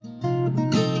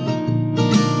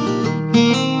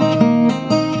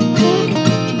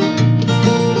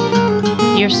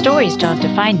Your stories don't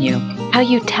define you. How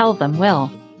you tell them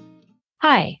will.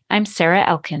 Hi, I'm Sarah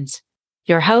Elkins,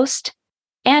 your host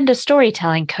and a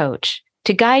storytelling coach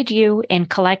to guide you in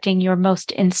collecting your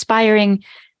most inspiring,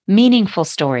 meaningful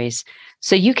stories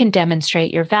so you can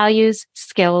demonstrate your values,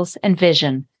 skills, and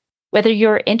vision, whether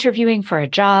you're interviewing for a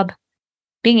job,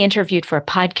 being interviewed for a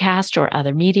podcast or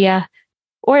other media,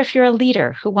 or if you're a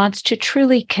leader who wants to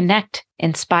truly connect,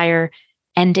 inspire,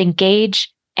 and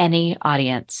engage any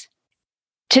audience.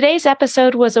 Today's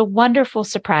episode was a wonderful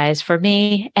surprise for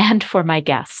me and for my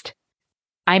guest.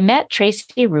 I met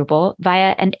Tracy Rubel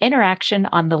via an interaction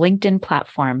on the LinkedIn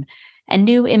platform and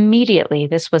knew immediately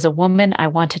this was a woman I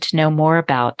wanted to know more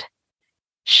about.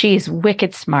 She's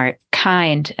wicked smart,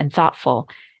 kind, and thoughtful,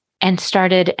 and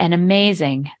started an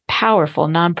amazing, powerful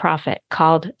nonprofit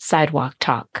called Sidewalk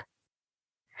Talk.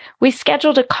 We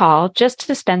scheduled a call just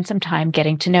to spend some time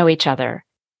getting to know each other.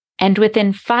 And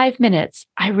within 5 minutes,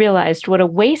 I realized what a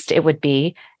waste it would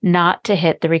be not to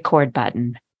hit the record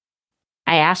button.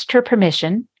 I asked her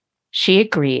permission. She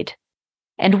agreed.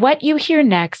 And what you hear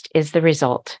next is the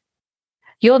result.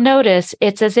 You'll notice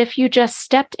it's as if you just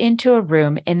stepped into a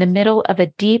room in the middle of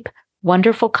a deep,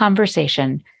 wonderful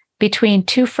conversation between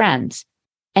two friends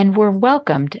and were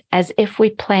welcomed as if we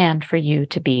planned for you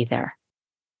to be there.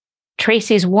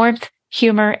 Tracy's warmth,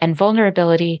 humor, and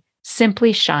vulnerability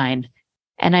simply shine.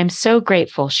 And I'm so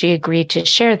grateful she agreed to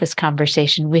share this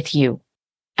conversation with you,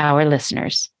 our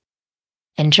listeners.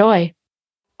 Enjoy.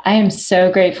 I am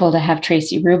so grateful to have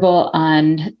Tracy Rubel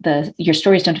on the Your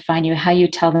Stories Don't Define You, How You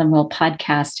Tell Them Will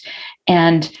podcast.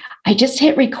 And I just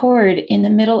hit record in the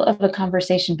middle of a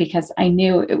conversation because I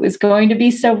knew it was going to be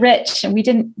so rich and we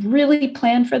didn't really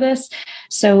plan for this.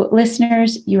 So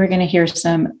listeners, you are going to hear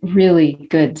some really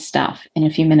good stuff in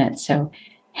a few minutes. So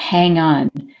hang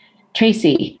on.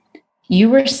 Tracy, you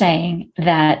were saying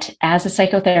that as a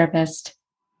psychotherapist,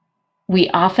 we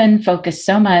often focus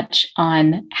so much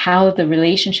on how the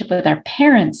relationship with our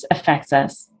parents affects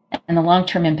us and the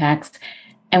long-term impacts,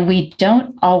 and we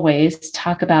don't always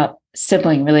talk about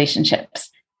sibling relationships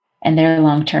and their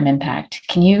long-term impact.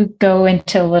 Can you go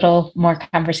into a little more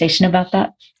conversation about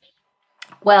that?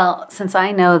 Well, since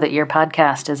I know that your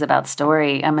podcast is about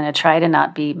story, I'm going to try to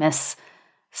not be Miss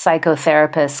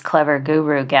Psychotherapist, clever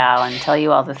guru gal and tell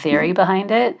you all the theory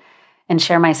behind it and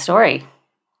share my story.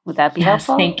 Would that be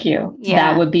helpful? Thank you.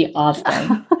 Yeah. That would be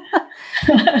awesome.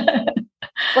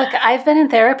 Look, I've been in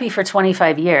therapy for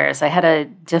 25 years. I had a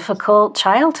difficult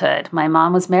childhood. My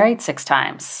mom was married 6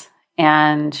 times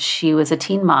and she was a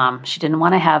teen mom. She didn't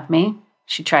want to have me.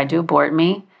 She tried to abort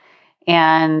me.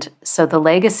 And so the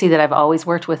legacy that I've always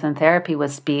worked with in therapy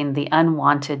was being the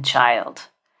unwanted child.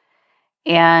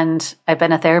 And I've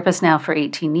been a therapist now for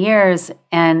 18 years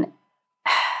and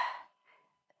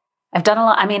I've done a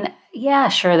lot. I mean, yeah,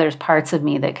 sure, there's parts of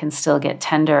me that can still get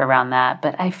tender around that,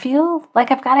 but I feel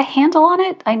like I've got a handle on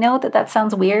it. I know that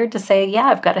sounds weird to say, yeah,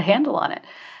 I've got a handle on it,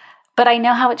 but I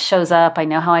know how it shows up. I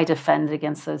know how I defend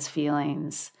against those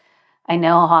feelings. I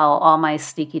know how all my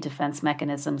sneaky defense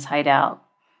mechanisms hide out.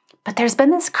 But there's been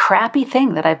this crappy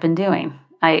thing that I've been doing.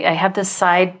 I have this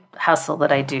side hustle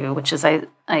that I do, which is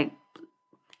I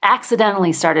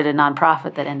accidentally started a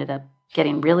nonprofit that ended up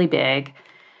getting really big.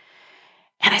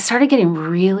 And I started getting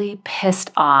really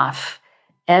pissed off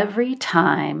every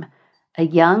time a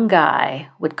young guy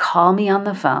would call me on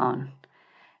the phone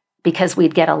because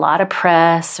we'd get a lot of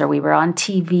press or we were on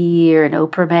TV or an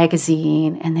Oprah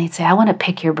magazine and they'd say, I want to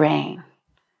pick your brain.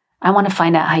 I want to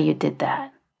find out how you did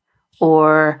that.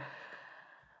 Or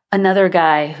another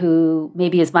guy who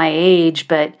maybe is my age,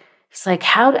 but he's like,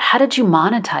 how did you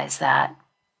monetize that?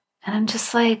 And I'm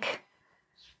just like,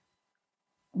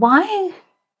 why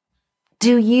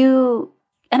do you,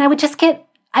 and I would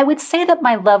say that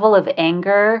my level of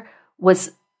anger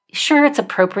was, sure, it's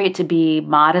appropriate to be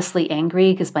modestly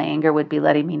angry because my anger would be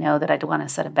letting me know that I'd want to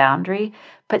set a boundary,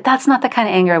 but that's not the kind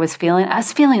of anger I was feeling. I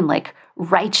was feeling like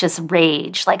righteous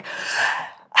rage, like,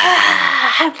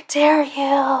 how dare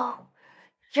you?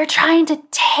 You're trying to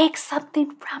take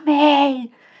something from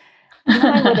me. And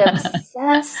I would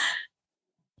obsess.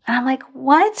 And I'm like,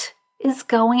 what is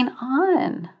going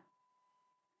on?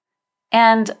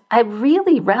 And I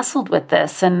really wrestled with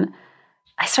this and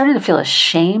I started to feel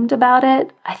ashamed about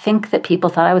it. I think that people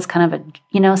thought I was kind of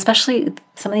especially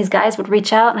some of these guys would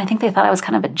reach out and I think they thought I was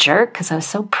kind of a jerk because I was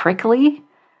so prickly.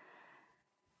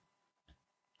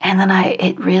 And then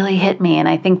it really hit me. And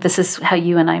I think this is how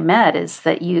you and I met, is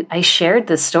that I shared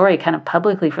this story kind of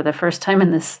publicly for the first time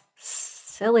in this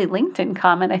silly LinkedIn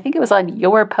comment. I think it was on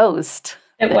your post.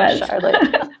 It was.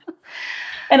 Charlotte.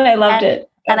 And I loved it.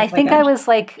 And I think I was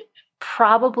like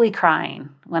probably crying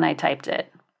when I typed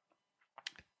it.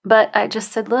 But I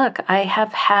just said, look, I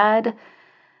have had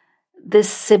this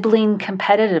sibling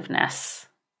competitiveness,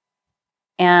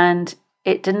 and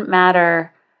it didn't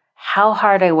matter how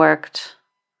hard I worked,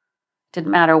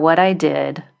 didn't matter what I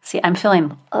did. See, I'm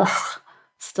feeling,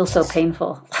 still so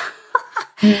painful.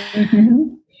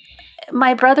 Mm-hmm.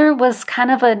 My brother was kind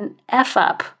of an F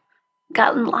up,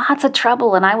 got in lots of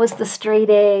trouble, and I was the straight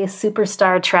A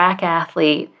superstar track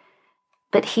athlete.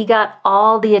 But he got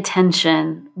all the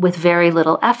attention with very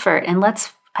little effort. And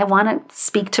I want to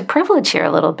speak to privilege here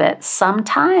a little bit.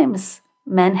 Sometimes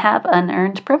men have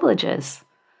unearned privileges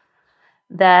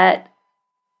that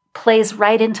plays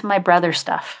right into my brother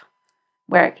stuff,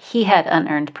 where he had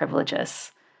unearned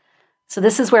privileges. So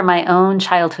this is where my own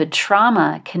childhood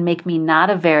trauma can make me not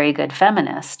a very good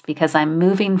feminist, because I'm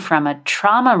moving from a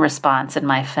trauma response in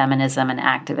my feminism and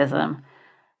activism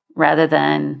rather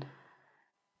than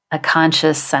a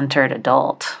conscious, centered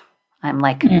adult. I'm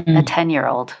like a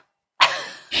 10-year-old.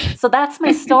 So that's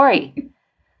my story.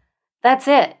 That's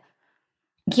it.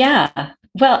 Yeah.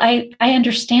 Well, I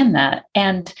understand that.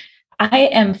 And I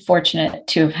am fortunate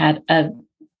to have had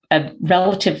a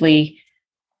relatively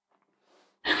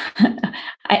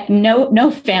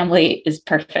no family is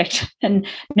perfect, and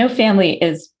no family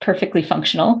is perfectly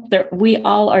functional. We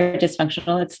all are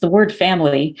dysfunctional. It's the word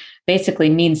family basically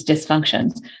means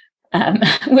dysfunction,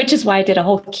 which is why I did a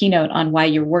whole keynote on why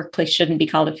your workplace shouldn't be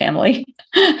called a family.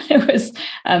 It was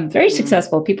very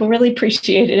successful. People really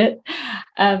appreciated it.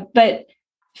 But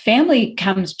family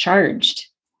comes charged.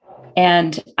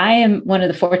 And I am one of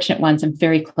the fortunate ones. I'm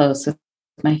very close with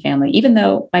my family, even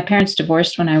though my parents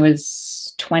divorced when I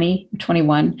was 20,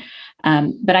 21.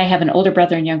 But I have an older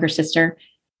brother and younger sister.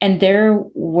 And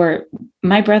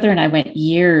my brother and I went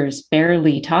years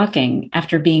barely talking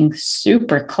after being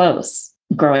super close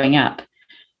growing up.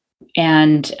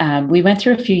 And we went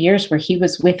through a few years where he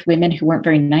was with women who weren't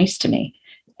very nice to me.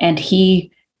 And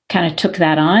he kind of took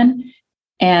that on.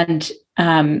 And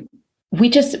we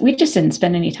just didn't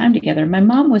spend any time together. My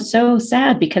mom was so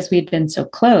sad because we had been so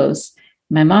close.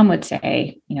 My mom would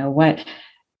say, you know what,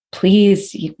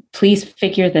 please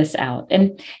figure this out.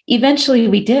 And eventually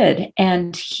we did.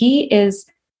 And he is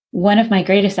one of my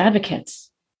greatest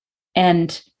advocates.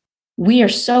 And we are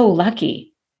so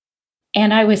lucky.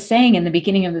 And I was saying in the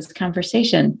beginning of this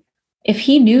conversation, if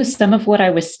he knew some of what I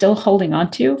was still holding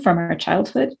on to from our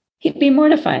childhood, he'd be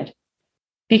mortified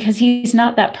because he's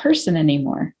not that person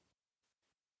anymore.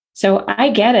 So I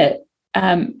get it.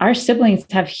 Our siblings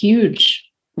have huge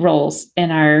roles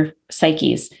in our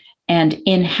psyches and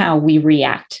in how we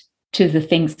react to the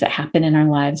things that happen in our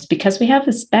lives because we have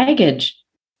this baggage.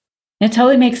 It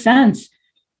totally makes sense.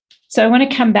 So I want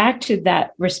to come back to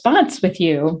that response with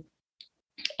you.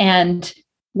 And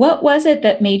what was it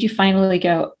that made you finally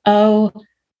go, oh,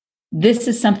 this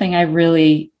is something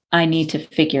I need to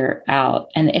figure out.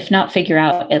 And if not figure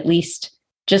out, at least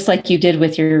just like you did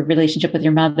with your relationship with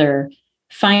your mother,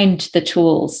 find the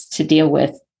tools to deal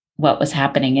with what was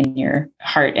happening in your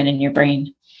heart and in your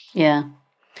brain. Yeah.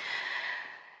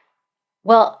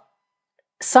 Well,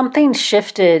 something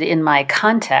shifted in my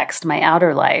context, my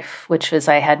outer life, which was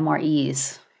I had more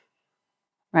ease,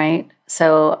 right?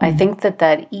 So I think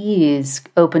that ease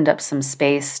opened up some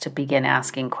space to begin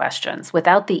asking questions.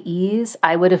 Without the ease,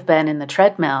 I would have been in the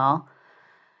treadmill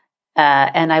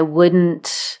and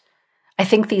I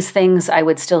think these things I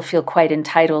would still feel quite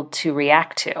entitled to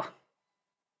react to.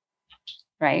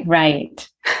 Right? Right.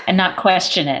 And not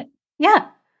question it. Yeah.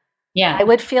 Yeah. I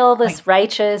would feel this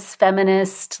righteous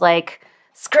feminist, like,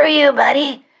 screw you,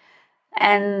 buddy.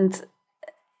 And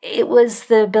it was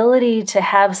the ability to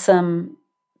have some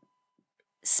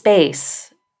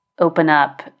space open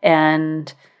up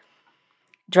and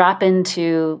drop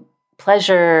into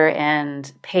pleasure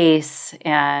and pace.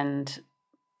 And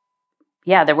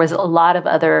yeah, there was a lot of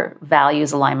other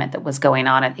values alignment that was going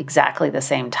on at exactly the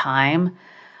same time.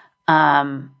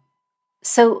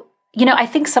 So, I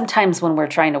think sometimes when we're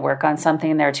trying to work on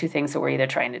something, there are two things that we're either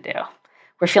trying to do.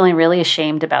 We're feeling really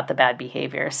ashamed about the bad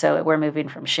behavior, so we're moving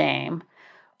from shame,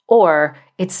 or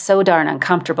it's so darn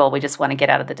uncomfortable, we just want to get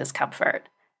out of the discomfort.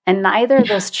 And neither of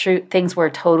those things were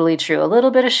totally true. A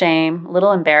little bit of shame, a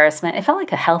little embarrassment. It felt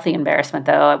like a healthy embarrassment,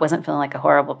 though. I wasn't feeling like a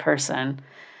horrible person.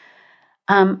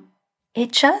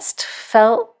 It just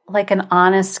felt like an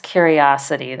honest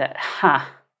curiosity that,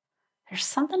 there's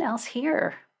something else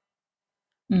here.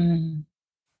 I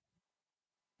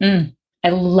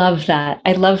love that.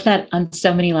 I love that on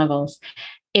so many levels.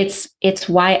 It's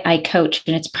why I coach,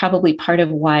 and it's probably part of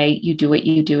why you do what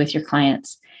you do with your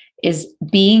clients, is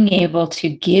being able to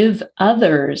give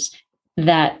others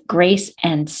that grace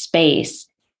and space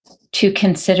to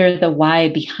consider the why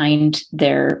behind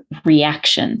their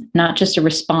reaction, not just a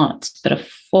response, but a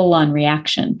full-on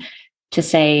reaction, to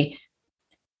say,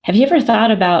 have you ever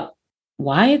thought about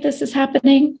why this is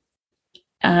happening?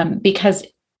 Because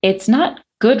it's not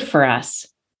good for us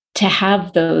to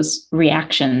have those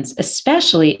reactions,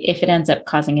 especially if it ends up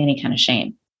causing any kind of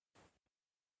shame.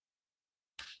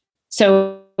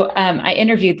 So I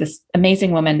interviewed this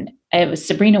amazing woman. It was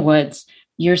Sabrina Woods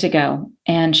years ago.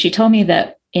 And she told me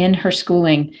that in her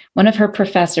schooling, one of her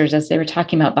professors, as they were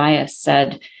talking about bias,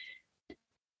 said,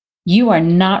 you are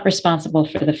not responsible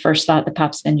for the first thought that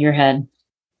pops into your head.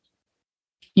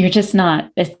 You're just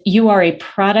not. You are a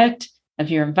product of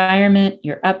your environment,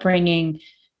 your upbringing,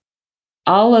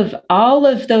 all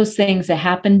of those things that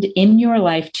happened in your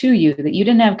life to you that you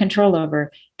didn't have control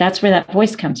over. That's where that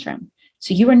voice comes from.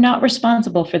 So you are not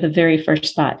responsible for the very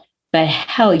first thought, but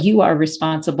hell, you are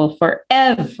responsible for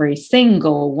every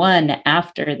single one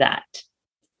after that.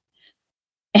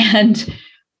 And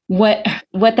what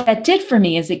that did for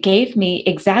me is it gave me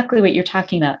exactly what you're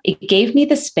talking about. It gave me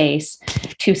the space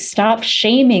to stop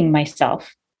shaming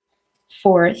myself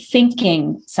for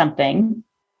thinking something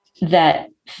that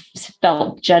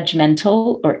felt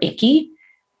judgmental or icky.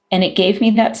 And it gave me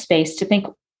that space to think,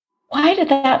 why did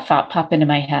that thought pop into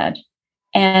my head?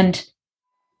 And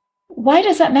why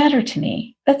does that matter to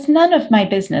me? That's none of my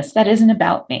business. That isn't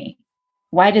about me.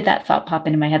 Why did that thought pop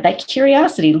into my head? That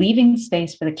curiosity, leaving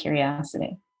space for the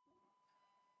curiosity.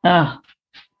 Oh,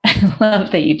 I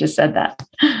love that you just said that.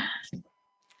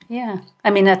 Yeah.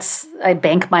 I mean, I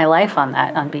bank my life on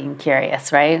that, on being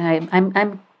curious, right?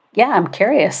 I'm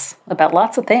curious about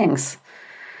lots of things.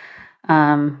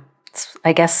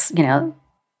 I guess,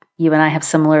 you and I have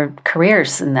similar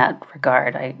careers in that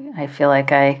regard. I feel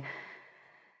like and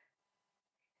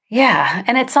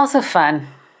it's also fun.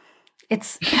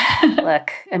 It's,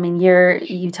 look, I mean,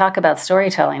 you talk about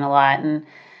storytelling a lot, and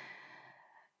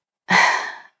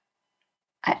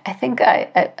I think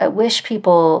I wish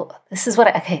people, this is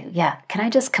what can I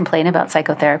just complain about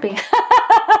psychotherapy?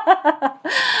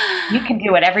 You can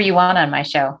do whatever you want on my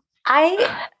show.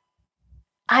 I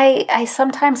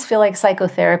sometimes feel like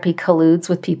psychotherapy colludes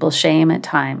with people's shame at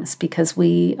times because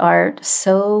we are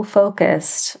so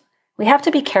focused. We have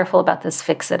to be careful about this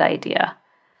fix-it idea.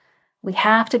 We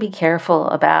have to be careful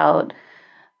about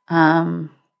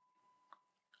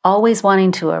always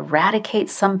wanting to eradicate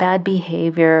some bad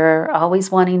behavior, always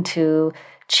wanting to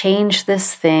change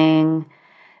this thing,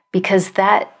 because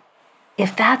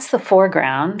if that's the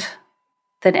foreground,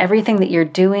 then everything that you're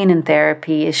doing in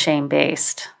therapy is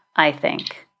shame-based, I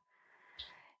think.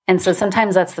 And so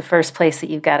sometimes that's the first place that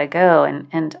you've got to go.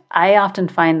 And I often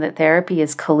find that therapy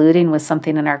is colluding with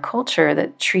something in our culture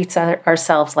that treats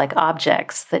ourselves like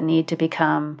objects that need to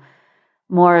become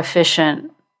more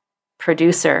efficient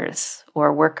producers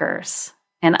or workers.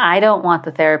 And I don't want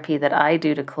the therapy that I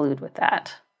do to collude with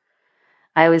that.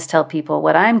 I always tell people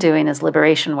what I'm doing is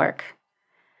liberation work.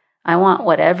 I want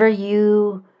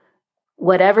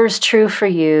whatever's true for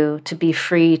you to be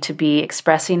free to be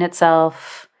expressing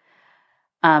itself.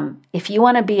 If you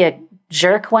want to be a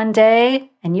jerk one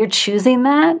day and you're choosing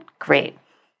that, great.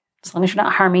 As long as you're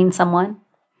not harming someone,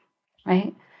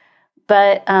 right?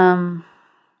 But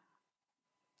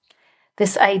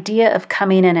this idea of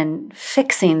coming in and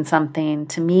fixing something,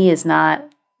 to me, is not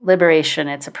liberation,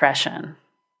 it's oppression.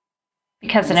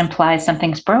 Because it implies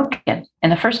something's broken in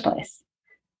the first place.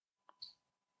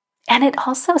 And it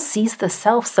also sees the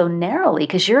self so narrowly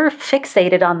because you're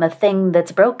fixated on the thing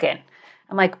that's broken.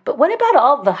 I'm like, but what about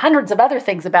all the hundreds of other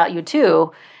things about you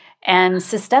too? And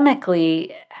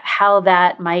systemically, how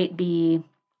that might be.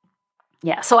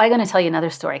 Yeah. So I'm going to tell you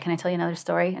another story. Can I tell you another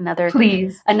story?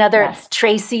 Please. Yes.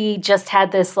 Tracy just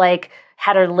had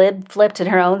had her lid flipped in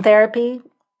her own therapy.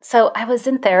 So I was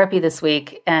in therapy this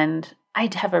week, and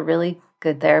I'd have a really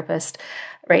good therapist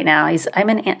right now. I'm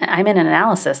in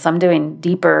analysis. So I'm doing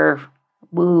deeper,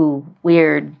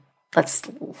 weird, let's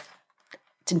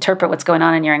interpret what's going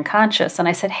on in your unconscious. And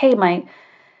I said, hey,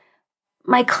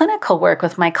 my clinical work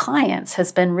with my clients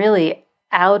has been really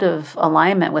out of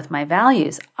alignment with my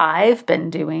values. I've been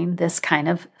doing this kind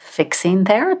of fixing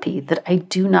therapy that I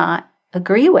do not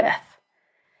agree with.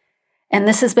 And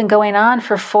this has been going on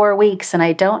for 4 weeks, and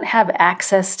I don't have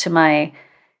access to my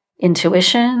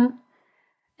intuition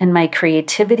and my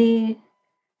creativity.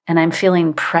 And I'm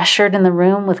feeling pressured in the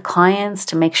room with clients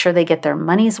to make sure they get their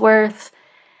money's worth.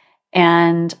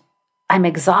 And I'm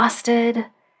exhausted.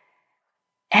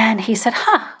 And he said,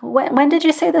 when did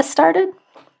you say this started?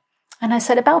 And I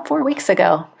said, about 4 weeks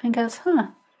ago. He goes,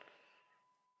 And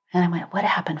I went, what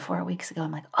happened 4 weeks ago?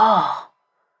 I'm like,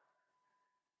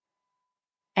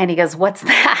 And he goes, "What's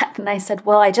that?" And I said,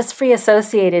 "Well, I just free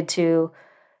associated to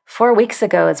 4 weeks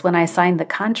ago is when I signed the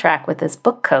contract with this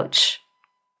book coach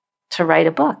to write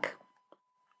a book.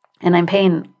 And I'm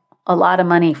paying a lot of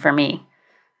money for me,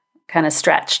 kind of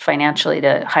stretched financially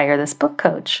to hire this book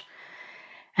coach."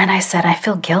 And I said, "I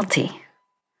feel guilty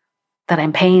that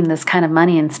I'm paying this kind of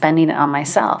money and spending it on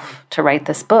myself to write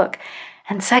this book.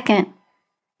 And second,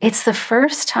 it's the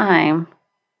first time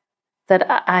that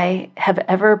I have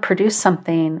ever produced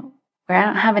something where I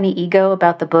don't have any ego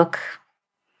about the book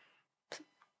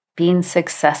being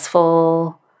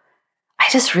successful. I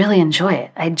just really enjoy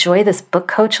it. I enjoy this book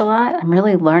coach a lot. I'm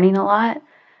really learning a lot.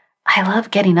 I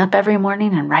love getting up every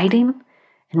morning and writing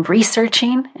and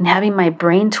researching and having my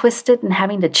brain twisted and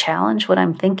having to challenge what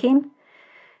I'm thinking."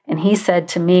 And he said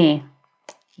to me,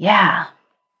 "Yeah,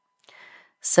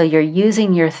 so you're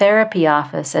using your therapy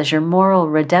office as your moral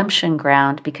redemption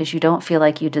ground because you don't feel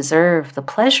like you deserve the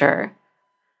pleasure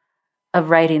of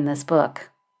writing this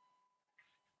book."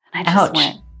 And I just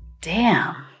went,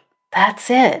 damn, that's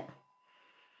it.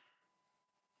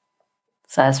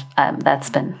 So that's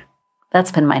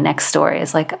been my next story.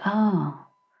 Is like, oh,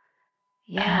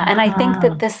 yeah. And I think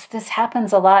that this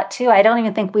happens a lot too. I don't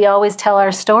even think we always tell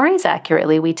our stories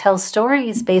accurately. We tell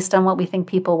stories based on what we think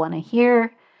people want to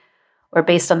hear, or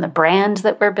based on the brand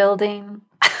that we're building.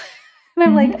 And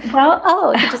I'm like,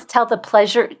 well, you just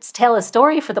tell a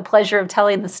story for the pleasure of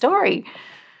telling the story.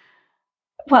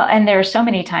 Well, and there are so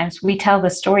many times we tell the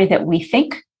story that we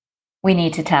think we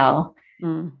need to tell.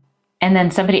 And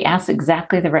then somebody asks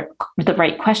exactly the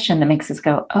right question that makes us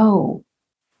go, oh,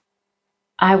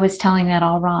 I was telling that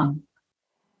all wrong.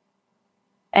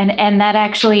 And that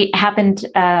actually happened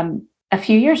a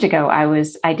few years ago.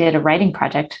 I did a writing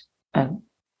project, a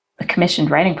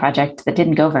commissioned writing project that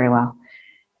didn't go very well.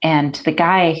 And the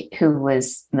guy who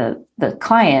was the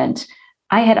client,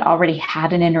 I had already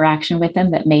had an interaction with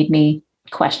him that made me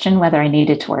question whether I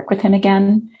needed to work with him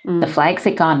again. The flags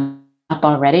had gone up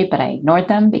already, but I ignored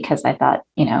them because I thought,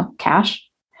 cash.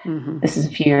 This is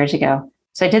a few years ago.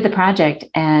 So I did the project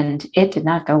and it did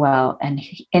not go well. And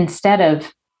instead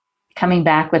of coming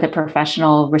back with a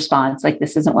professional response, like,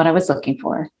 this isn't what I was looking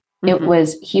for,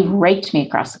 he raked me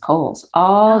across the coals.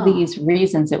 All these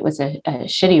reasons it was a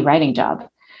shitty writing job.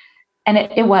 And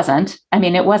it wasn't. I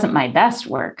mean, it wasn't my best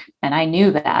work. And I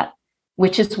knew that,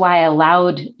 which is why I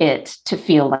allowed it to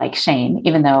feel like shame,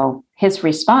 even though his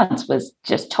response was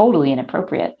just totally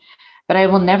inappropriate. But I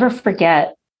will never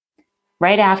forget,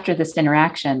 right after this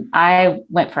interaction, I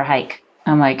went for a hike.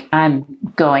 I'm like, I'm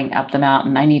going up the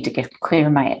mountain. I need to clear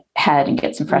my head and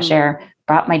get some fresh air.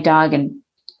 Brought my dog and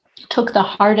took the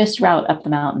hardest route up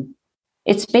the mountain.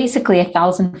 It's basically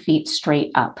 1,000 feet straight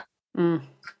up,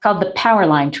 called the Power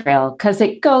Line Trail, because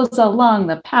it goes along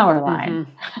the power line.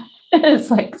 It's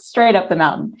like straight up the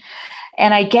mountain.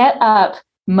 And I get up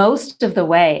most of the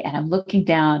way and I'm looking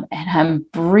down and I'm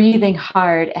breathing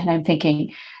hard and I'm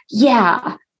thinking,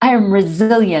 yeah, I'm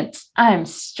resilient. I'm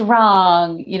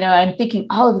strong. I'm thinking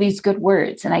all of these good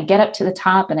words. And I get up to the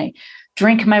top and I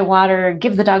drink my water,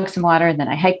 give the dog some water, and then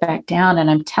I hike back down. And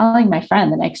I'm telling my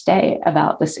friend the next day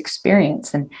about this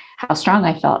experience and how strong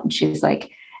I felt. And she's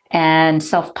like, and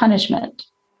self-punishment.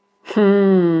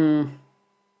 And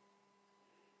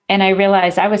I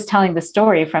realized I was telling the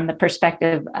story from the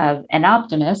perspective of an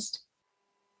optimist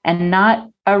and not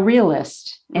a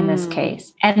realist in this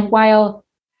case. And while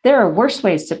there are worse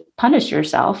ways to punish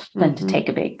yourself than to take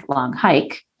a big, long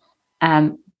hike,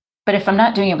 but if I'm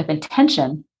not doing it with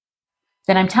intention,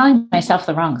 then I'm telling myself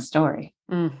the wrong story.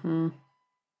 It's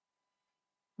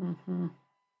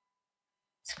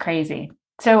crazy.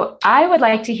 So I would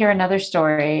like to hear another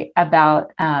story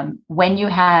about when you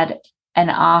had an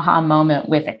aha moment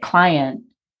with a client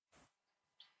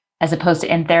as opposed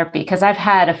to in therapy, because I've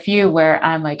had a few where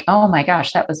I'm like, oh my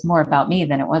gosh, that was more about me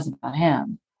than it was about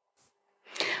him.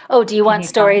 Oh, do you want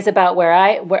stories about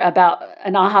about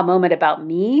an aha moment about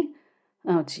me?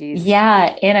 Oh, geez.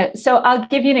 Yeah. So I'll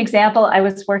give you an example. I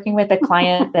was working with a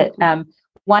client that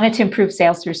wanted to improve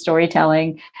sales through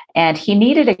storytelling, and he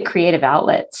needed a creative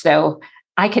outlet. So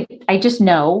I just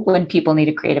know when people need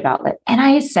a creative outlet. And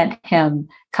I sent him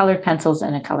colored pencils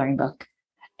and a coloring book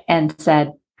and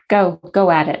said,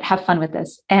 go at it. Have fun with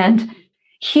this. And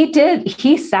he did.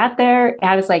 He sat there.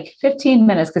 I was like 15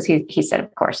 minutes because he said,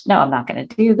 of course, no, I'm not going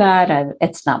to do that.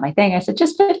 It's not my thing. I said,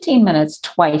 just 15 minutes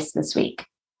twice this week.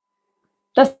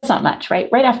 That's not much, right?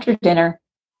 Right after dinner,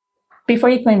 before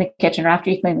you clean the kitchen or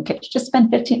after you clean the kitchen, just spend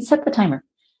 15, set the timer.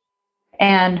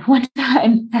 And one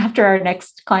time after our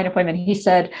next client appointment, he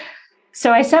said,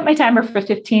 so I set my timer for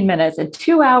 15 minutes and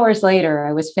 2 hours later,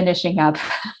 I was finishing up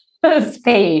this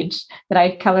page that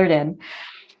I colored in.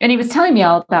 And he was telling me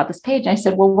all about this page. And I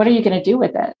said, well, what are you going to do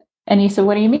with it? And he said,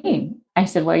 what do you mean? I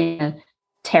said, well, are you going to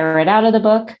tear it out of the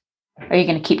book? Are you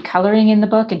going to keep coloring in the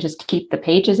book and just keep the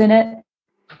pages in it?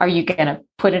 Are you going to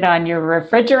put it on your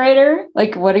refrigerator?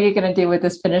 Like, what are you going to do with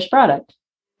this finished product?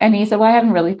 And he said, well, I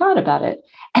haven't really thought about it.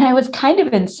 And I was kind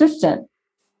of insistent.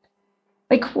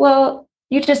 Like, well,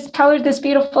 you just colored this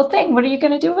beautiful thing. What are you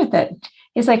going to do with it?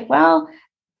 He's like, well,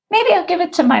 maybe I'll give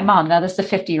it to my mom. Now, this is a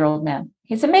 50-year-old man.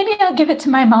 He said, maybe I'll give it to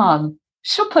my mom.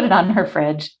 She'll put it on her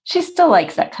fridge. She still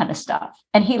likes that kind of stuff.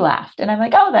 And he laughed. And I'm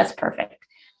like, oh, that's perfect.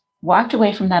 Walked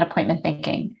away from that appointment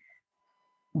thinking,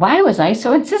 why was I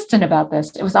so insistent about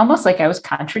this? It was almost like I was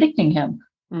contradicting him.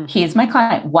 He is my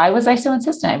client. Why was I so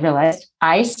insistent? I realized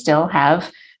I still have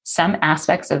some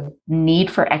aspects of need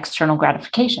for external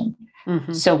gratification.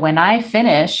 Mm-hmm. So when I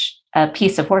finish a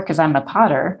piece of work, because I'm a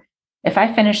potter, if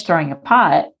I finish throwing a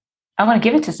pot, I want to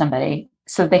give it to somebody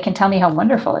so they can tell me how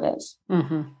wonderful it is.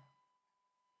 Mm-hmm.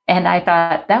 And I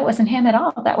thought that wasn't him at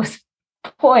all. That was,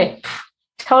 boy,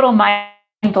 total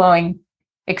mind-blowing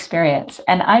experience.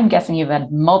 And I'm guessing you've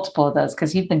had multiple of those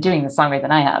because you've been doing this longer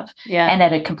than I have. Yeah. And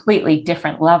at a completely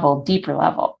different level, deeper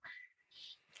level.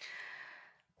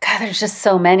 God, there's just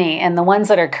so many. And the ones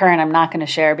that are current, I'm not going to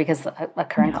share because a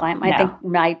current client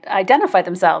might identify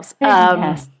themselves.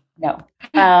 Yes. No.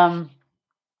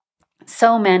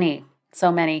 So many.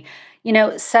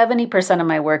 70% of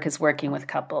my work is working with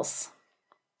couples.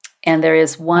 And there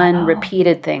is one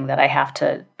repeated thing that I have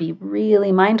to be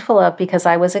really mindful of because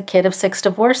I was a kid of 6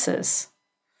 divorces.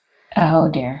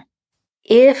 Oh, dear.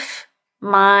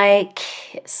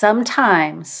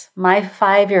 Sometimes my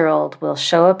 5-year-old will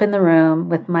show up in the room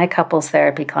with my couples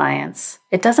therapy clients.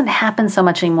 It doesn't happen so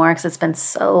much anymore because it's been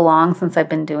so long since I've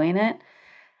been doing it.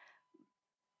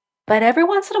 But every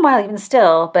once in a while, even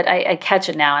still, but I catch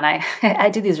it now. And I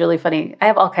do these really funny, I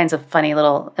have all kinds of funny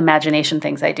little imagination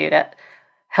things I do to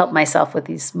help myself with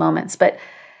these moments. But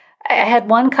I had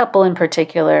one couple in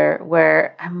particular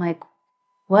where I'm like,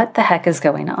 what the heck is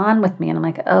going on with me? And I'm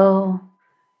like, oh,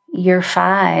 you're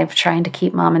 5 trying to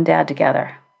keep mom and dad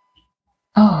together.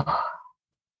 Oh.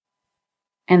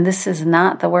 And this is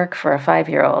not the work for a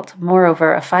 5-year-old.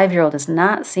 Moreover, a 5-year-old is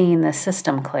not seeing the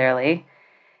system clearly.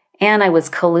 And I was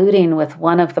colluding with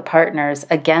one of the partners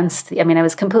against, I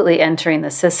was completely entering the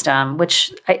system,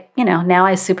 which now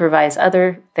I supervise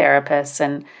other therapists.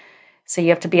 And so you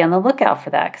have to be on the lookout for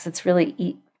that because it's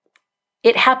really,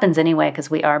 it happens anyway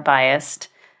because we are biased.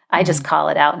 I just call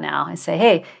it out now. I say,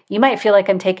 hey, you might feel like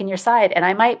I'm taking your side, and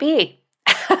I might be.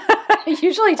 I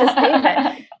usually just name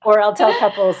it. Or I'll tell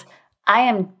couples, I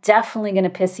am definitely going to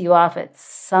piss you off at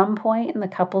some point in the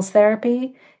couples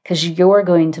therapy because you're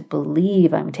going to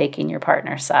believe I'm taking your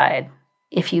partner's side.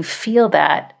 If you feel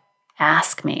that,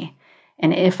 ask me.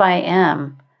 And if I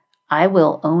am, I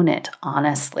will own it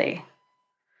honestly.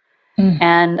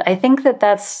 And I think that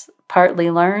that's partly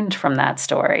learned from that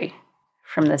story,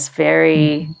 from this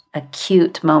very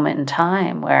acute moment in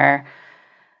time where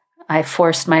I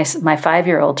forced my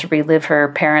 5-year-old to relive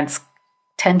her parents'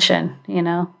 tension,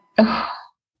 Yeah.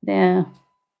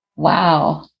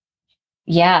 Wow.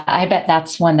 Yeah, I bet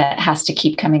that's one that has to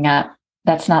keep coming up.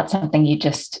 That's not something you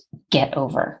just get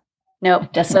over. Nope.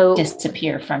 It doesn't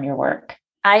disappear from your work.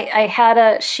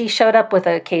 She showed up with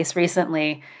a case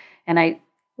recently, and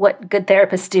what good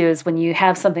therapists do is when you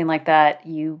have something like that,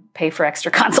 you pay for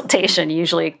extra consultation. You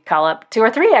usually call up 2 or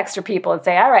 3 extra people and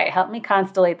say, all right, help me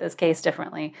constellate this case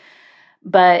differently.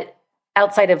 But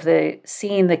outside of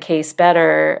seeing the case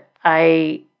better,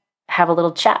 I have a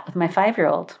little chat with my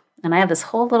 5-year-old. And I have this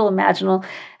whole little imaginal.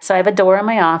 So I have a door in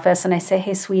my office and I say,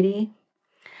 hey, sweetie,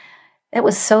 it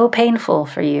was so painful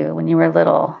for you when you were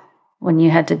little, when you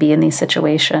had to be in these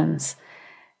situations.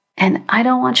 And I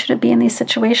don't want you to be in these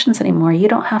situations anymore. You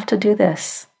don't have to do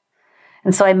this.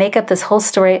 And so I make up this whole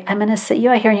story. I'm going to sit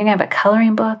you out here and you're going to have a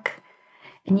coloring book.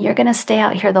 And you're going to stay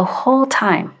out here the whole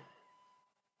time.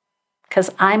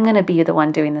 Because I'm going to be the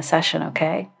one doing the session,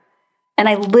 okay? And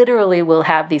I literally will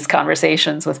have these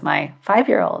conversations with my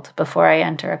 5-year-old before I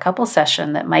enter a couple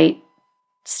session that might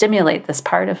stimulate this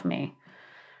part of me,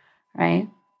 right?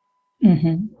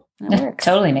 Mm-hmm. That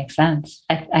totally makes sense.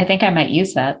 I think I might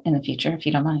use that in the future, if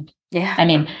you don't mind. Yeah.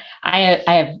 I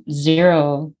have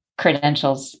 0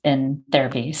 credentials in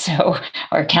therapy,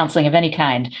 or counseling of any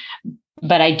kind,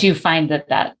 but I do find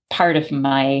that part of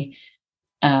my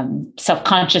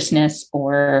self-consciousness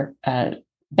or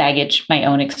baggage, my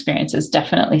own experiences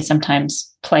definitely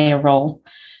sometimes play a role.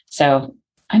 So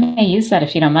I may use that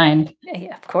if you don't mind.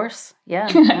 Yeah, of course.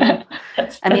 Yeah.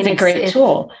 That's a great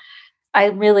tool. I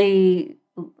really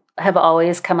have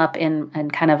always come up in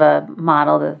kind of a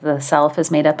model that the self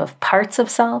is made up of parts of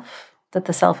self, that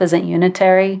the self isn't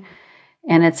unitary,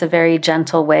 and it's a very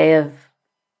gentle way of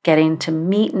getting to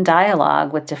meet and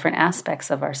dialogue with different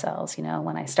aspects of ourselves. You know,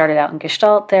 when I started out in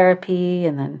Gestalt therapy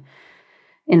and then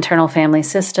internal family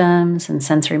systems and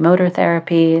sensory motor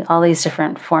therapy, all these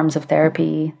different forms of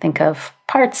therapy, think of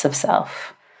parts of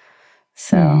self.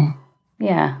 So,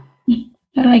 yeah.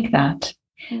 I like that.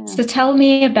 Yeah. So tell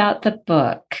me about the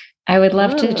book. I would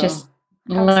love to just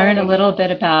learn a little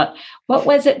bit about what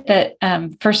was it that,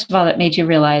 first of all, that made you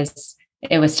realize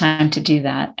it was time to do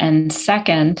that? And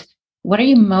second, what are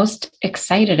you most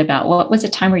excited about? What was a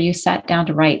time where you sat down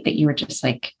to write that you were just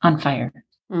like on fire?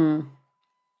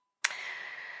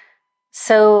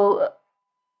 So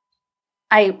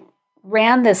I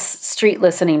ran this street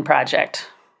listening project.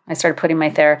 I started putting my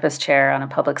therapist chair on a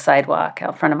public sidewalk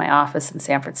out front of my office in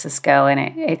San Francisco, and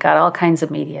it got all kinds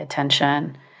of media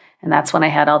attention. And that's when I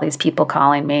had all these people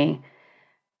calling me.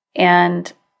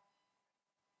 And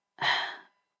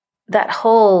that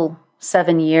whole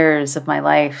 7 years of my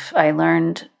life, I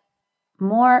learned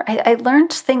more. I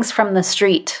learned things from the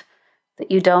street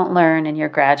that you don't learn in your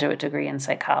graduate degree in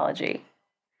psychology.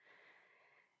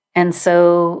 And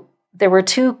so there were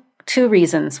two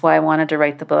reasons why I wanted to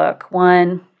write the book.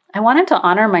 One, I wanted to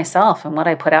honor myself and what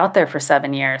I put out there for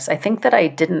 7 years. I think that I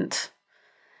didn't.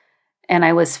 And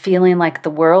I was feeling like the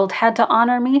world had to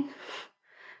honor me.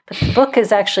 But the book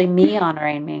is actually me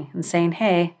honoring me and saying,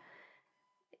 hey,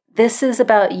 this is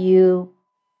about you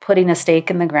putting a stake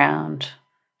in the ground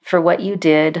for what you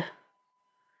did,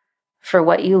 for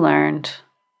what you learned,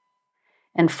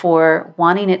 and for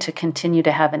wanting it to continue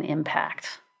to have an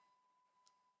impact.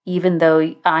 Even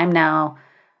though I'm now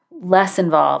less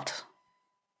involved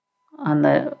on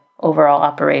the overall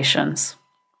operations.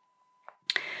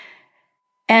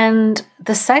 And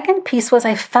the second piece was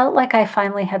I felt like I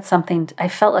finally had something, I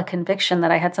felt a conviction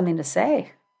that I had something to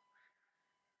say.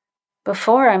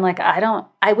 Before, I'm like,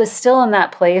 I was still in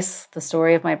that place, the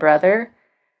story of my brother,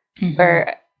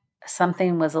 where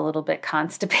something was a little bit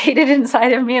constipated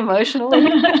inside of me emotionally.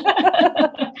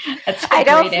 That's a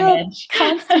great image.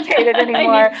 Constipated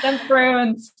anymore. I need some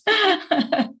prunes.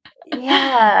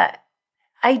 Yeah.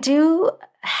 I do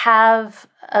have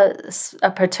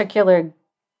a particular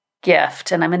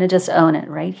gift, and I'm going to just own it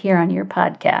right here on your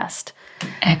podcast.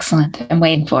 Excellent. I'm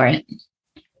waiting for it.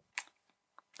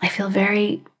 I feel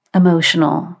very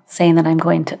emotional saying that I'm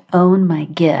going to own my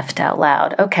gift out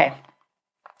loud. Okay.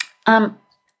 I'm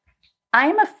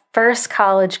a first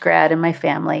college grad in my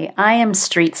family. I am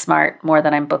street smart more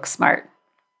than I'm book smart.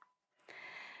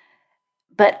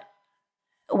 But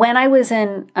when I was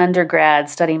in undergrad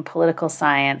studying political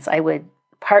science, I would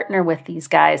partner with these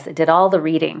guys that did all the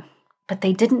reading, but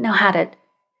they didn't know how to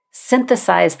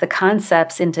synthesize the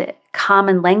concepts into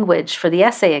common language for the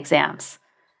essay exams.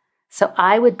 So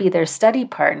I would be their study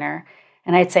partner,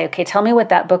 and I'd say, okay, tell me what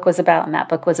that book was about, and that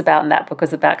book was about, and that book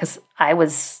was about, because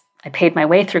I paid my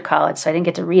way through college, so I didn't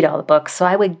get to read all the books. So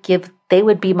they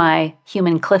would be my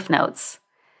human cliff notes.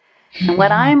 And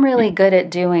what I'm really good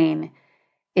at doing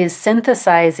is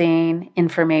synthesizing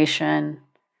information,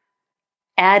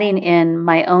 adding in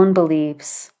my own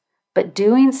beliefs, but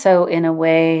doing so in a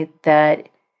way that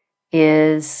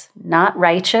is not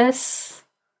righteous,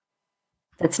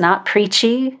 that's not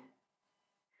preachy,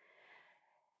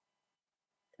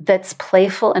 that's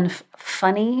playful and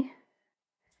funny,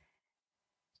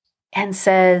 and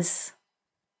says,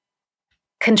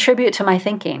 contribute to my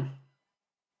thinking.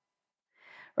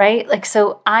 Right? Like,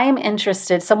 so I'm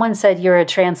interested. Someone said, you're a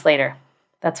translator.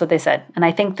 That's what they said. And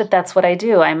I think that that's what I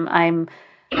do. I'm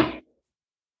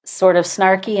sort of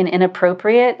snarky and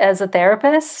inappropriate as a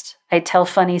therapist. I tell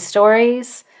funny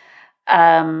stories.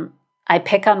 I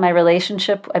pick on my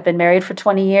relationship. I've been married for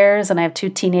 20 years and I have 2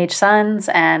 teenage sons.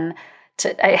 And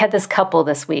I had this couple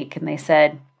this week and they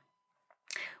said,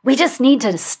 we just need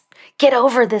to get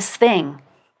over this thing.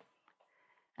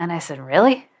 And I said,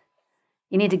 really?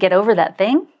 You need to get over that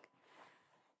thing?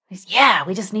 He said, yeah,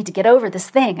 we just need to get over this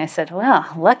thing. I said, well,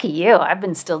 lucky you. I've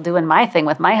been still doing my thing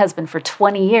with my husband for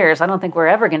 20 years. I don't think we're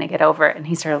ever going to get over it. And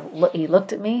he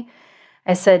looked at me.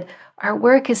 I said, our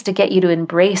work is to get you to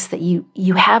embrace that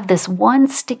you have this one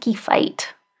sticky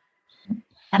fight.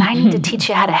 And I need to teach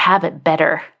you how to have it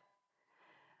better.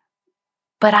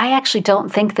 But I actually don't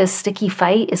think this sticky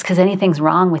fight is because anything's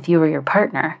wrong with you or your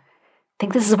partner. I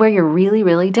think this is where you're really,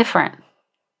 really different.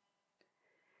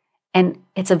 And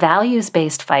it's a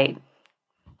values-based fight.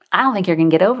 I don't think you're going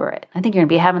to get over it. I think you're going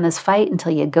to be having this fight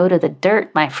until you go to the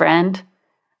dirt, my friend.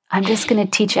 I'm just going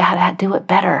to teach you how to do it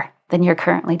better than you're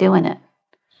currently doing it.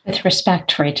 With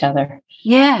respect for each other.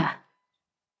 Yeah.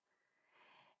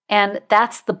 And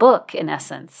that's the book, in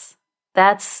essence.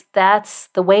 That's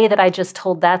the way that I just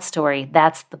told that story.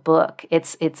 That's the book.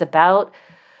 It's about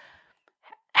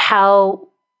how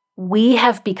we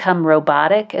have become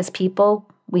robotic as people.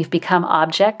 We've become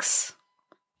objects,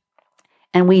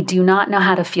 and we do not know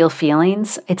how to feel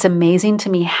feelings. It's amazing to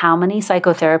me how many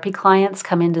psychotherapy clients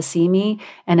come in to see me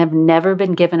and have never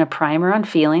been given a primer on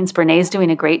feelings. Brené's doing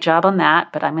a great job on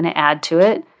that, but I'm going to add to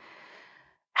it.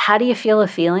 How do you feel a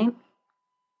feeling?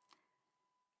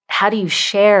 How do you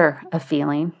share a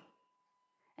feeling?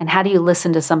 And how do you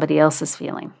listen to somebody else's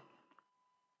feeling?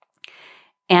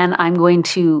 And I'm going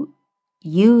to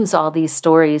use all these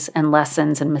stories and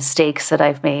lessons and mistakes that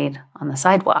I've made on the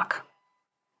sidewalk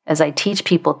as I teach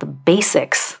people the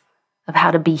basics of how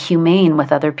to be humane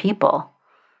with other people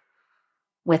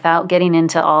without getting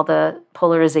into all the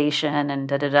polarization and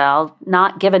da-da-da. I'll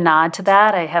not give a nod to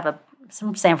that. I'm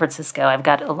from San Francisco. I've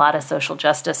got a lot of social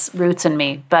justice roots in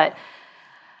me, but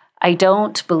I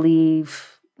don't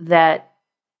believe that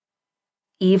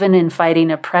even in fighting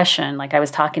oppression, like I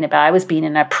was talking about, I was being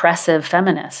an oppressive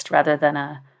feminist rather than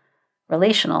a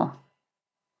relational,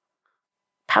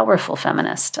 powerful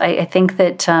feminist. I think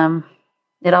that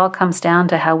it all comes down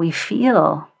to how we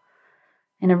feel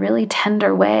in a really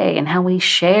tender way and how we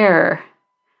share,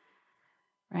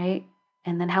 right?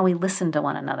 And then how we listen to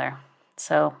one another.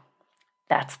 So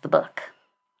that's the book.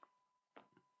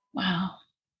 Wow.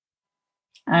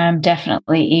 I'm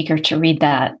definitely eager to read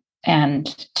that and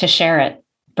to share it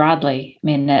broadly. I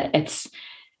mean, it's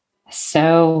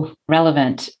so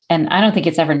relevant. And I don't think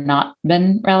it's ever not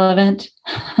been relevant.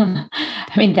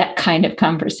 I mean, that kind of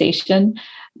conversation,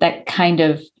 that kind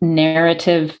of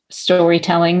narrative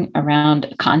storytelling around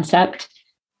a concept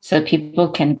so people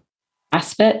can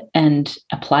grasp it and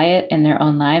apply it in their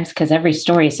own lives. Because every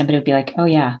story, somebody would be like, oh,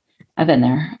 yeah, I've been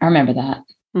there. I remember that.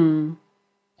 Mm.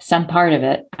 Some part of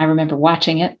it, I remember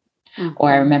watching it,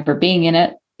 or I remember being in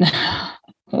it,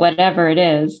 whatever it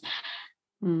is.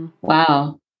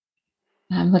 Wow.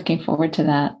 I'm looking forward to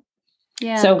that.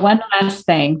 Yeah. So one last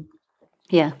thing.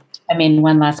 Yeah. I mean,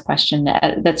 one last question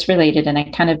that's related, and I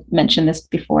kind of mentioned this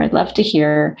before. I'd love to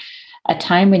hear a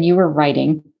time when you were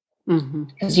writing,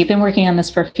 because you've been working on this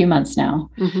for a few months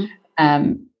now,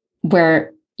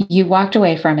 where you walked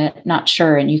away from it, not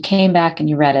sure, and you came back and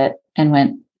you read it and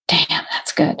went, damn,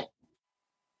 that's good.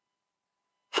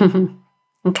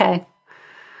 Okay.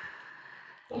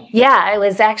 Yeah, it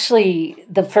was actually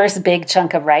the first big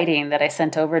chunk of writing that I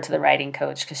sent over to the writing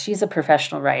coach because she's a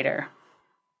professional writer.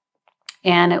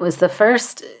 And it was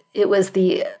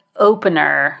the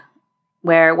opener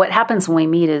where what happens when we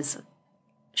meet is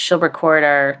she'll record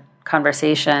our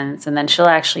conversations and then she'll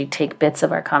actually take bits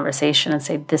of our conversation and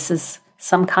say, this is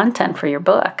some content for your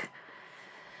book.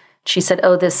 She said,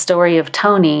 oh, this story of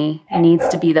Tony needs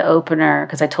to be the opener,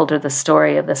 because I told her the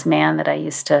story of this man that I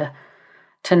used to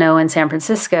know in San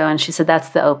Francisco. And she said, that's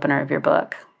the opener of your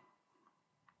book.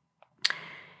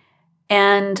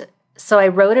 And so I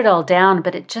wrote it all down,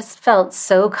 but it just felt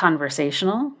so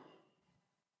conversational.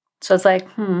 So I was like,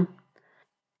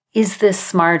 is this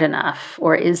smart enough?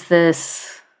 Or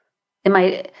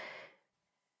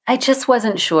I just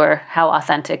wasn't sure how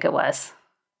authentic it was,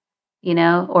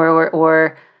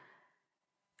 or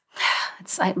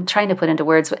I'm trying to put into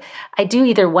words, but I do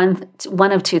either one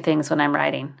of two things when I'm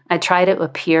writing. I try to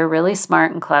appear really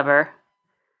smart and clever,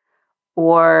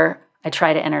 or I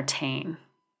try to entertain.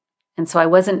 And so I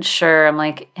wasn't sure. I'm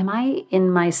like, am I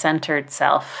in my centered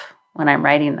self when I'm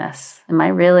writing this? Am I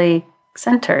really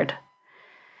centered?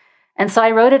 And so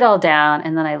I wrote it all down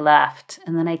and then I left.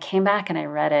 And then I came back and I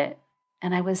read it.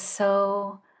 And I was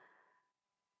so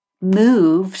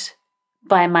moved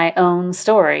by my own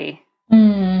story.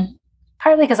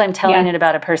 Partly because I'm telling it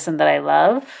about a person that I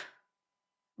love,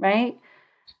 right?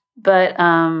 But,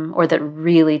 or that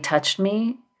really touched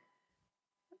me.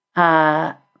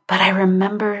 But I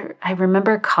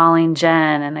remember calling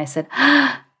Jen and I said,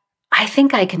 I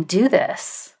think I can do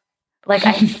this. Like,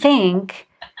 I think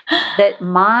that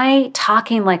my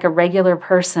talking like a regular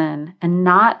person and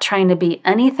not trying to be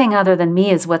anything other than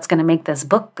me is what's going to make this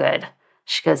book good.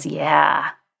 She goes,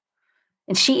 yeah.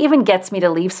 And she even gets me to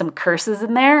leave some curses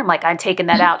in there. I'm like, I'm taking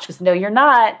that out. She goes, no, you're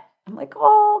not. I'm like,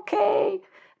 oh, okay.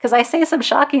 Because I say some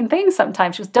shocking things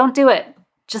sometimes. She goes, don't do it.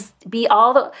 Just be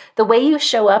all the way you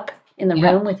show up in the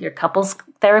room with your couples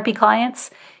therapy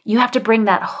clients. You have to bring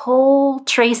that whole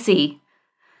Tracy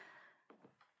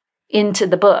into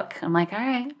the book. I'm like, all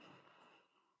right.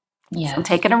 Yeah. So I'm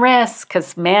taking a risk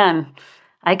because, man,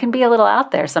 I can be a little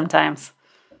out there sometimes.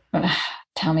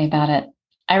 Tell me about it.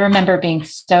 I remember being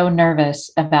so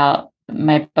nervous about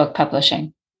my book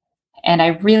publishing. And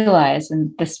I realized,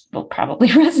 and this will probably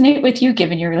resonate with you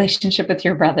given your relationship with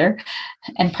your brother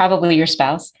and probably your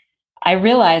spouse. I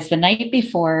realized the night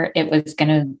before it was going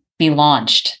to be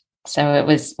launched. So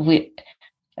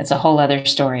it's a whole other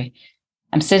story.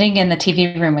 I'm sitting in the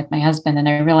TV room with my husband, and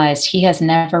I realized he has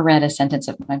never read a sentence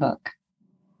of my book.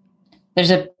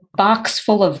 There's a box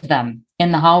full of them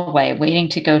in the hallway waiting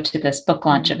to go to this book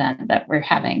launch event that we're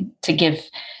having to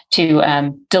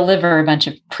deliver a bunch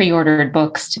of pre-ordered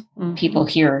books to people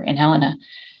here in Helena.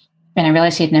 And I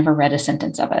realized he had never read a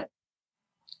sentence of it.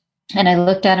 And I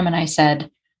looked at him and I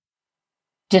said,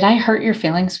 did I hurt your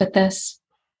feelings with this?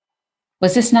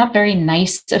 Was this not very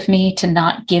nice of me to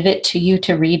not give it to you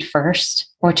to read first,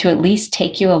 or to at least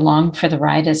take you along for the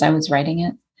ride as I was writing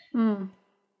it? And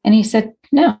he said,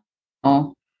 no,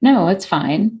 it's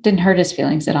fine. Didn't hurt his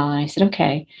feelings at all. And I said,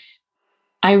 okay.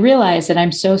 I realize that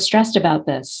I'm so stressed about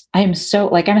this. I'm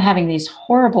having these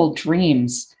horrible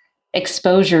dreams,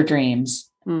 exposure dreams,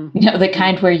 the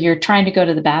kind where you're trying to go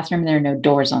to the bathroom and there are no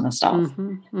doors on the stall.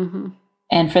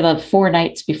 And for the 4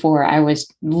 nights before, I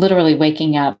was literally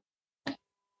waking up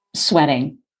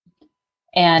sweating.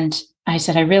 And I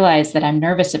said, I realize that I'm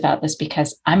nervous about this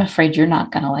because I'm afraid you're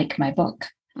not going to like my book.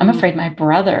 I'm afraid my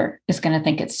brother is going to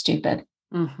think it's stupid.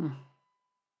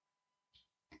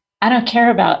 I don't care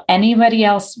about anybody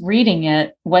else reading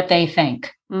it, what they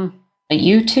think. But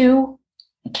you two,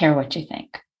 I care what you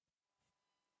think.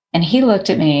 And he looked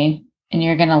at me, and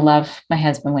you're going to love my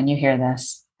husband when you hear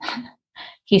this.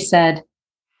 He said,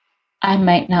 I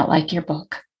might not like your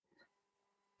book.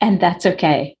 And that's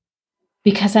okay,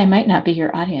 because I might not be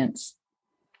your audience.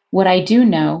 What I do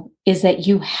know is that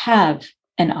you have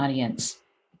an audience,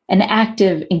 an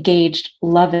active, engaged,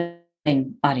 loving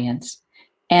audience,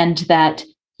 and that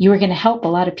you are going to help a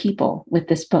lot of people with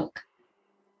this book.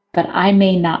 But I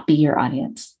may not be your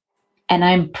audience. And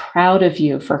I'm proud of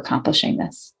you for accomplishing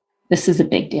this. This is a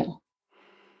big deal.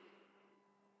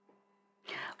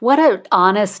 What an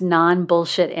honest,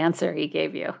 non-bullshit answer he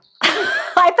gave you.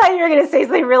 I thought you were going to say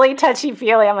something really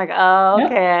touchy-feely. I'm like, oh,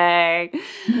 okay.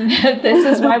 Nope. This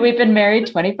is why we've been married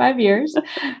 25 years.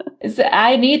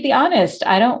 I need the honest.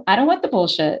 I don't want the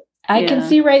bullshit. I can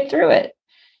see right through it.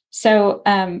 So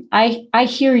I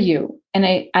hear you, and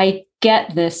I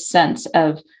get this sense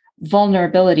of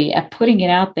vulnerability at putting it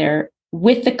out there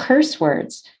with the curse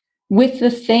words, with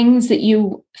the things that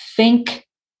you think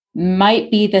might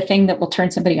be the thing that will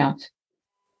turn somebody off.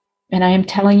 And I am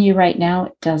telling you right now,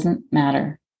 it doesn't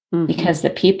matter, because the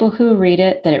people who read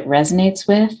it, that it resonates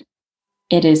with,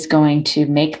 it is going to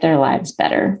make their lives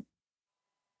better.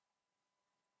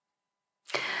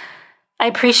 I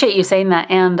appreciate you saying that.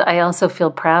 And I also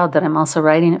feel proud that I'm also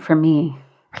writing it for me.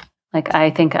 Like,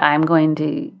 I think I don't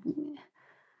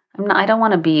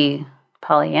want to be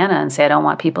Pollyanna and say I don't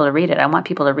want people to read it. I want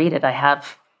people to read it. I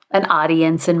have an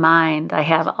audience in mind. I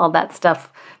have all that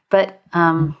stuff. But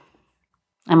I'm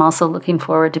also looking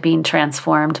forward to being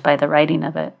transformed by the writing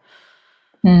of it.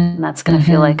 And that's going to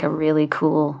feel like a really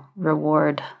cool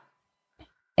reward.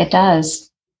 It does.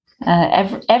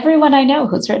 Everyone I know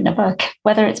who's written a book,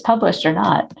 whether it's published or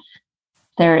not,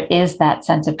 there is that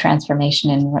sense of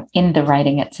transformation in the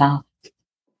writing itself.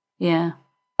 Yeah.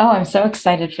 Oh, I'm so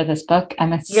excited for this book.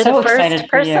 You're the first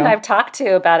person I've talked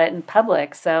to about it in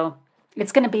public, so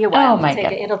it's going to be a while.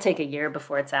 It'll take a year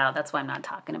before it's out. That's why I'm not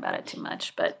talking about it too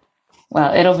much. But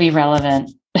well, it'll be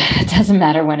relevant. It doesn't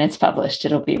matter when it's published.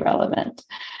 It'll be relevant.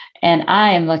 And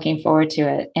I am looking forward to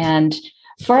it. And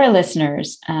for our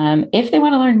listeners, if they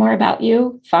want to learn more about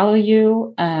you, follow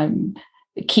you,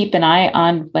 keep an eye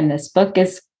on when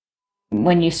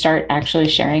you start actually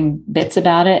sharing bits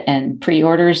about it and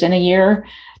pre-orders in a year.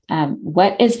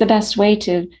 What is the best way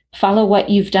to follow what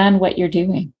you've done, what you're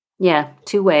doing? Yeah,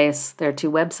 2 ways. There are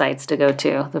 2 websites to go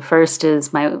to. The first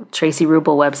is my Tracy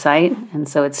Rubel website. And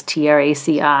so it's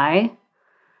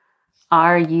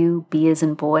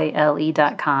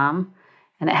TracyRubele.com.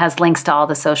 And it has links to all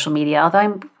the social media,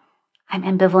 although I'm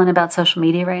ambivalent about social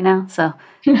media right now. So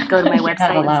go to my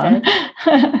website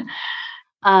instead.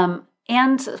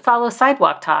 And follow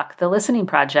Sidewalk Talk, the listening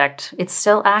project. It's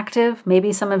still active.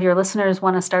 Maybe some of your listeners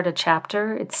want to start a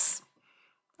chapter. It's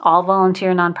all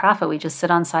volunteer nonprofit. We just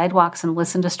sit on sidewalks and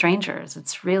listen to strangers.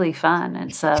 It's really fun.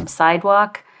 It's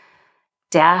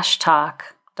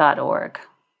sidewalk-talk.org.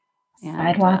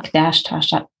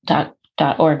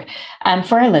 Sidewalk-talk.org.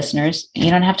 For our listeners, you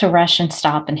don't have to rush and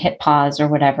stop and hit pause or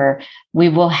whatever. We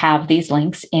will have these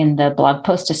links in the blog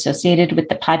post associated with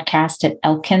the podcast at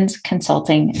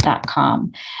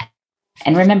elkinsconsulting.com.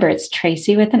 And remember, it's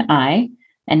Tracy with an I,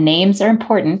 and names are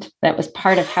important. That was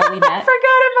part of how we met. I forgot about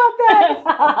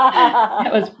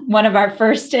That was one of our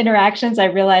first interactions. I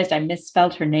realized I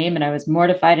misspelled her name and I was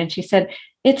mortified. And she said,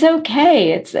 "It's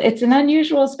okay. It's an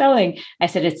unusual spelling." I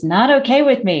said, "It's not okay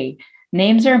with me.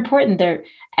 Names are important. They're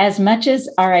as much as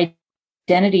our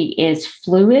identity is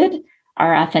fluid,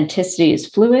 our authenticity is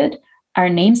fluid, our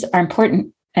names are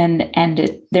important and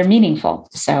they're meaningful."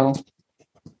 So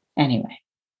anyway.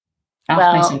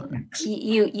 Well,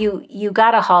 you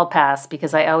got a hall pass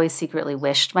because I always secretly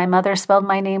wished my mother spelled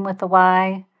my name with a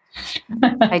Y.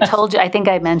 I told you, I think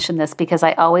I mentioned this because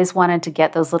I always wanted to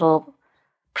get those little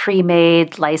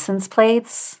pre-made license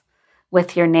plates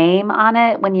with your name on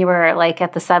it when you were like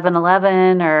at the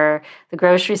 7-Eleven or the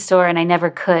grocery store, and I never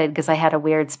could because I had a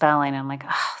weird spelling. I'm like,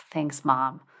 oh, thanks,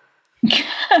 Mom.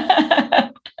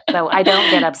 So I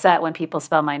don't get upset when people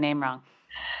spell my name wrong.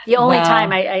 The only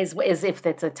time is if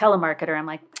it's a telemarketer. I'm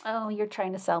like, oh, you're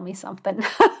trying to sell me something.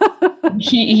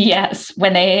 Yes.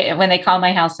 When they call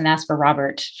my house and ask for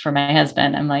Robert, for my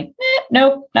husband, I'm like,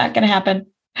 nope, not going to happen.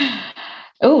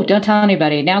 Oh, don't tell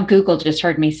anybody. Now Google just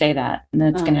heard me say that, and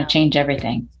that's going to change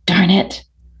everything. Darn it.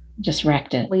 Just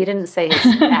wrecked it. Well, you didn't say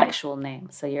his actual name,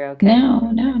 so you're okay.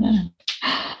 No.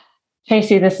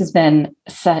 Tracy, this has been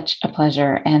such a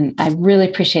pleasure, and I really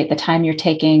appreciate the time you're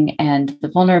taking and the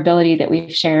vulnerability that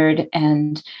we've shared.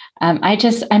 And I'm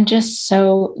just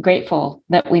so grateful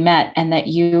that we met and that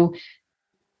you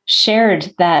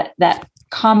shared that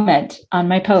comment on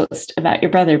my post about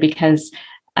your brother, because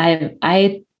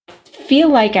I feel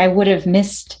like I would have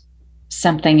missed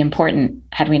something important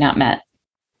had we not met.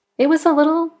 It was a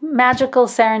little magical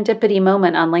serendipity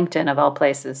moment on LinkedIn, of all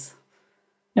places.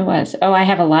 It was. Oh, I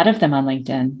have a lot of them on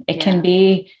LinkedIn. It can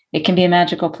be a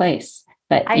magical place,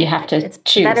 but you have to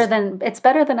choose. It's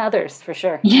better than others, for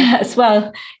sure. Yes.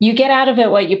 Well, you get out of it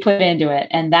what you put into it.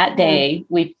 And that day,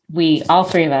 we all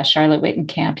three of us, Charlotte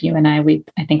Wittenkamp, you and I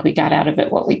think we got out of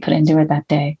it what we put into it that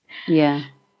day. Yeah,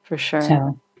 for sure.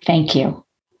 So thank you.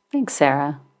 Thanks,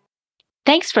 Sarah.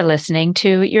 Thanks for listening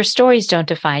to Your Stories Don't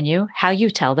Define You, How You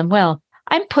Tell Them Will.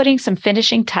 I'm putting some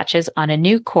finishing touches on a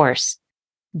new course,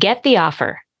 Get the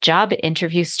Offer, Job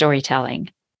Interview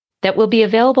Storytelling, that will be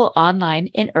available online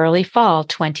in early fall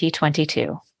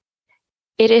 2022.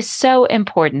 It is so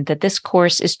important that this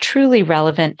course is truly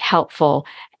relevant, helpful,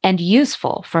 and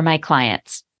useful for my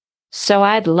clients. So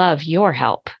I'd love your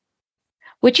help.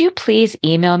 Would you please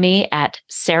email me at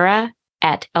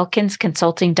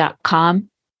sarah@elkinsconsulting.com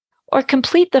or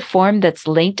complete the form that's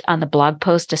linked on the blog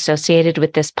post associated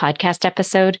with this podcast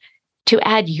episode to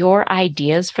add your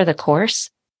ideas for the course?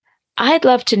 I'd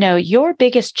love to know your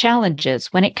biggest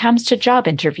challenges when it comes to job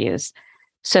interviews,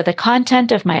 so the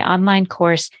content of my online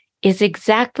course is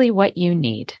exactly what you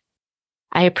need.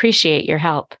 I appreciate your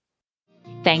help.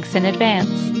 Thanks in advance.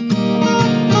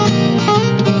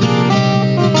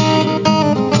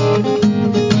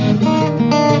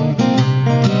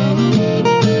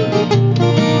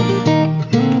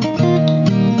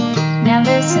 Now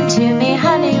listen to me,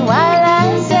 honey, while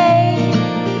I say,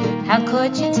 how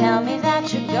could you tell